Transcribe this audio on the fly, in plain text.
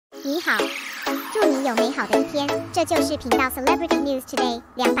你好，祝你有美好的一天。这就是频道 Celebrity News Today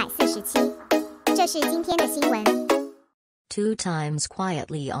 247。这是今天的新闻。Two times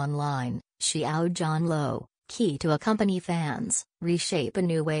quietly online, Xiao Zhan low key to accompany fans, reshape a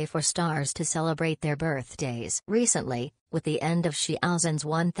new way for stars to celebrate their birthdays. Recently, with the end of Xiao Zhan's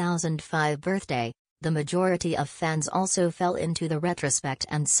 1005 birthday, the majority of fans also fell into the retrospect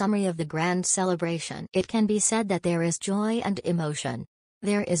and summary of the grand celebration. It can be said that there is joy and emotion.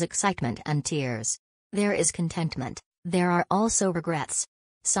 There is excitement and tears. There is contentment. There are also regrets.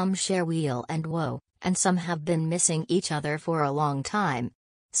 Some share weal and woe, and some have been missing each other for a long time.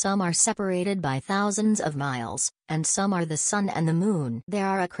 Some are separated by thousands of miles, and some are the sun and the moon. There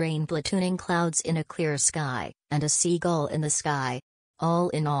are a crane platooning clouds in a clear sky, and a seagull in the sky. All,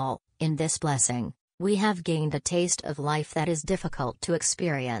 in this blessing, we have gained a taste of life that is difficult to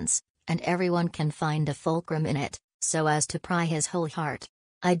experience, and everyone can find a fulcrum in it, so as to pry his whole heart.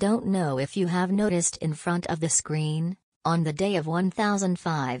 I don't know if you have noticed in front of the screen, on the day of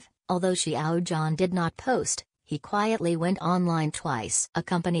 1005, although Xiao Zhan did not post, he quietly went online twice,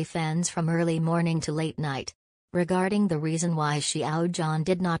 accompany fans from early morning to late night. Regarding the reason why Xiao Zhan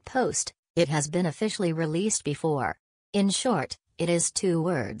did not post, it has been officially released before. In short, it is 2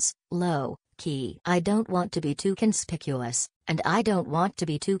 words, low key. I don't want to be too conspicuous, and I don't want to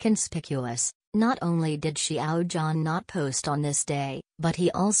be too conspicuous. Not only did Xiao Zhan not post on this day, but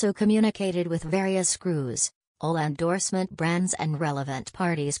he also communicated with various crews. All endorsement brands and relevant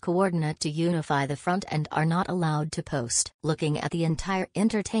parties coordinate to unify the front and are not allowed to post. Looking at the entire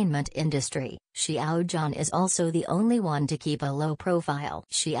entertainment industry, Xiao Zhan is also the only one to keep a low profile.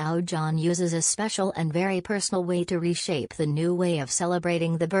 Xiao Zhan uses a special and very personal way to reshape the new way of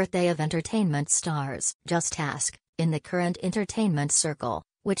celebrating the birthday of entertainment stars. Just ask, in the current entertainment circle,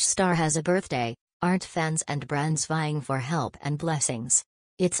 which star has a birthday? Aren't fans and brands vying for help and blessings?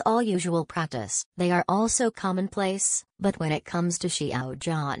 It's all usual practice. They are also commonplace, but when it comes to Xiao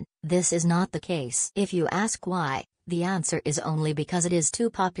Zhan, this is not the case. If you ask why, the answer is only because it is too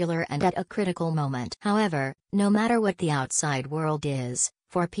popular and at a critical moment. However, no matter what the outside world is,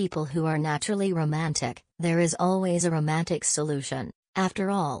 for people who are naturally romantic, there is always a romantic solution. After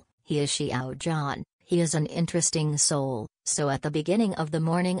all, he is Xiao Zhan. He is an interesting soul, so at the beginning of the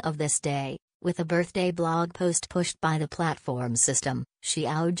morning of this day, with a birthday blog post pushed by the platform system,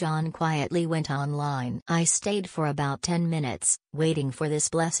 Xiao Zhan quietly went online. I stayed for about 10 minutes, waiting for this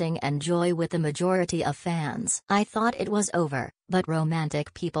blessing and joy with the majority of fans. I thought it was over, but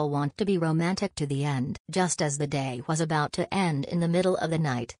romantic people want to be romantic to the end. Just as the day was about to end in the middle of the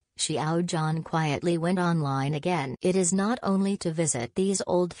night, Xiao Zhan quietly went online again. It is not only to visit these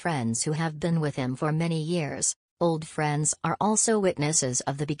old friends who have been with him for many years. Old friends are also witnesses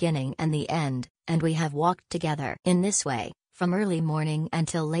of the beginning and the end, and we have walked together. In this way, from early morning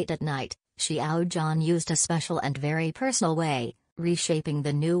until late at night, Xiao Zhan used a special and very personal way. Reshaping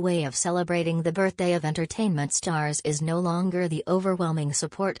the new way of celebrating the birthday of entertainment stars is no longer the overwhelming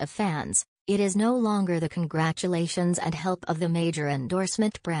support of fans. It is no longer the congratulations and help of the major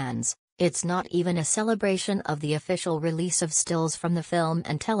endorsement brands. It's not even a celebration of the official release of stills from the film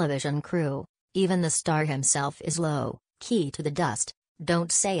and television crew. Even the star himself is low key to the dust.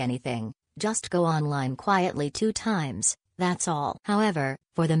 Don't say anything, just go online quietly 2 times, that's all. However,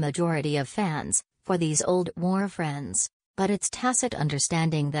 for the majority of fans, for these old war friends, but it's tacit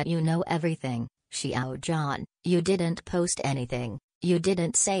understanding that you know everything. Xiao Zhan, you didn't post anything. You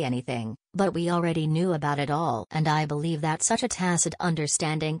didn't say anything, but we already knew about it all. And I believe that such a tacit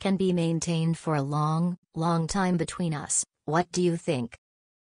understanding can be maintained for a long, long time between us. What do you think?